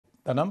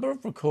The number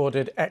of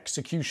recorded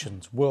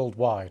executions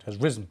worldwide has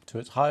risen to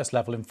its highest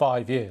level in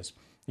 5 years.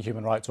 The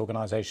human rights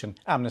organisation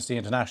Amnesty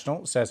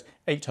International says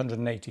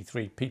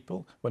 883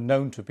 people were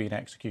known to have been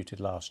executed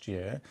last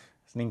year.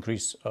 It's an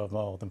increase of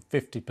more than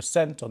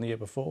 50% on the year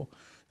before.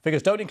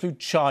 Figures don't include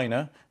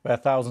China, where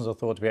thousands are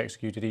thought to be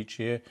executed each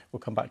year. We'll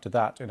come back to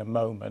that in a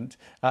moment.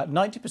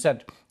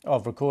 90%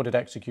 of recorded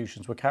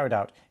executions were carried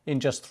out in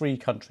just 3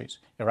 countries: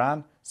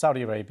 Iran,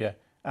 Saudi Arabia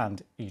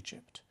and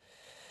Egypt.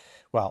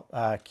 Well,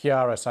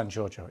 Chiara San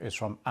Giorgio is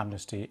from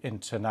Amnesty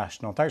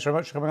International. Thanks very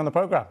much for coming on the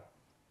programme.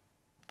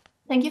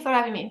 Thank you for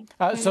having me.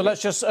 So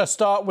let's just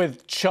start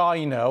with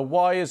China.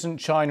 Why isn't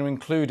China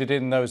included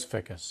in those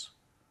figures?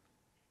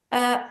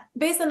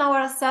 Based on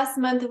our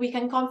assessment, we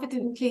can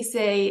confidently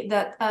say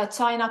that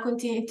China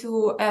continued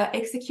to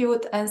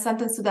execute and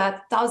sentence to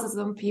death thousands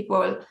of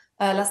people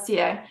last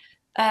year.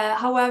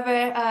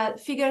 However,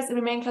 figures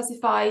remain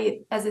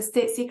classified as a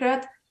state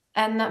secret.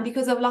 And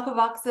because of lack of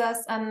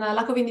access and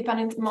lack of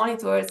independent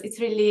monitors, it's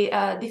really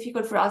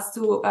difficult for us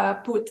to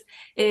put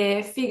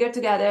a figure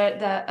together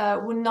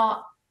that would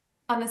not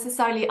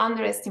unnecessarily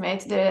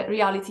underestimate the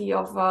reality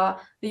of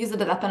the use of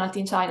the death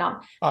penalty in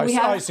China.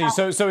 I see.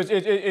 So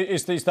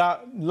it's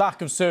that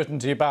lack of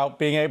certainty about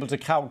being able to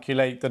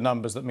calculate the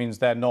numbers that means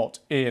they're not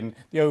in.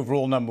 The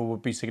overall number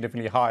would be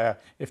significantly higher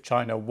if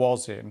China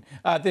was in.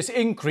 This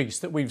increase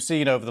that we've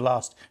seen over the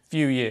last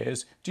few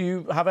years, do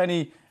you have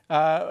any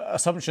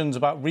assumptions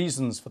about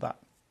reasons for that?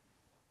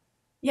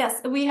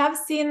 Yes, we have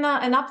seen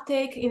an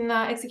uptake in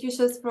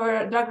executions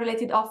for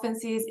drug-related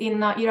offences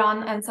in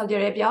Iran and Saudi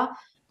Arabia.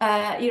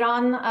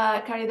 Iran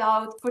carried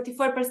out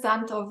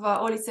 44% of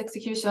all its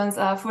executions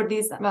for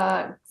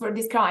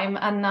this crime,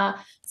 and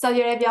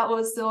Saudi Arabia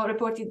also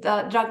reported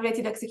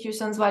drug-related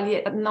executions, while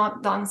it had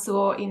not done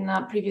so in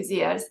previous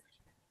years.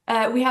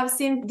 We have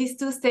seen these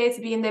 2 states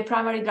being the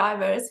primary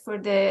drivers for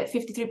the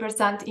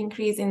 53%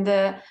 increase in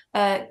the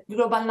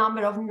global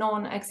number of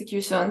known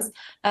executions.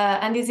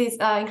 And this is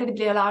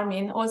incredibly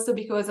alarming, also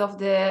because of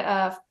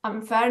the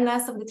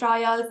unfairness of the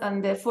trials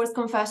and the forced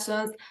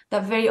confessions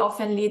that very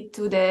often lead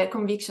to the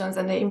convictions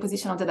and the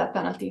imposition of the death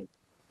penalty.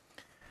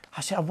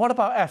 Actually, what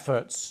about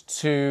efforts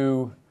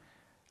to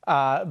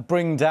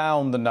bring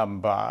down the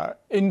number?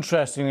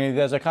 Interestingly,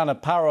 there's a kind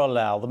of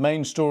parallel. The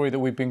main story that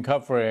we've been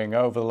covering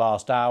over the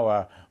last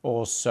hour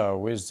or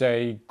so is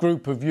a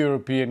group of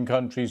European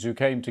countries who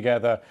came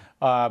together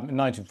in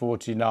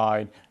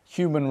 1949,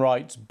 human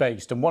rights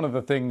based. And one of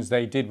the things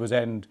they did was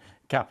end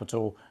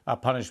capital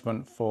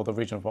punishment for the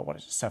region of, what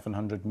is it,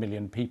 700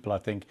 million people, I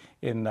think,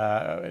 in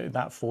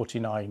that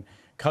 49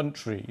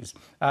 countries.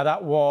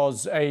 That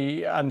was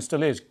and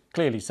still is,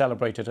 clearly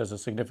celebrated as a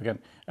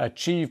significant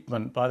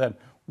achievement by them.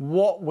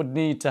 What would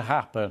need to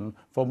happen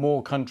for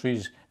more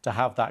countries to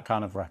have that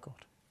kind of record?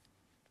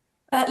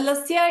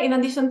 Last year, in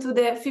addition to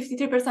the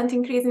 53%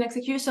 increase in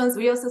executions,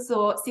 we also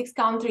saw 6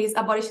 countries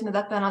abolishing the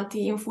death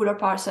penalty in full or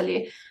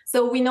partially.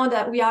 So we know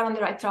that we are on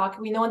the right track.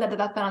 We know that the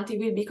death penalty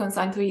will be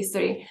consigned to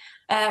history.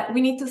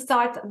 We need to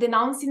start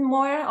denouncing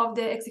more of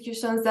the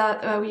executions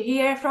that we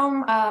hear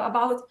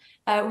about.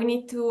 We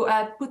need to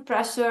put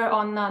pressure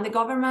on the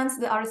governments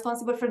that are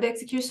responsible for the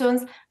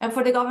executions, and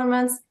for the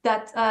governments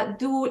that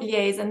do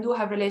liaise and do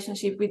have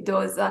relationship with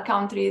those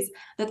countries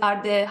that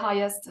are the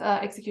highest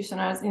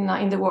executioners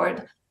in the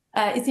world.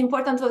 It's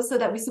important also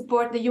that we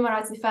support the human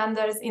rights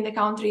defenders in the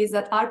countries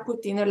that are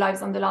putting their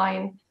lives on the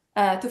line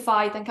to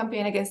fight and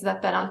campaign against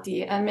that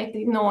penalty, and make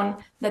it known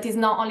that it's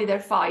not only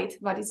their fight,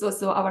 but it's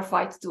also our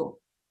fight too.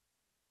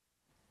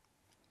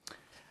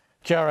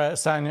 Chiara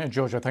San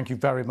Giorgio, thank you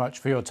very much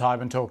for your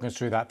time and talking us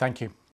through that. Thank you.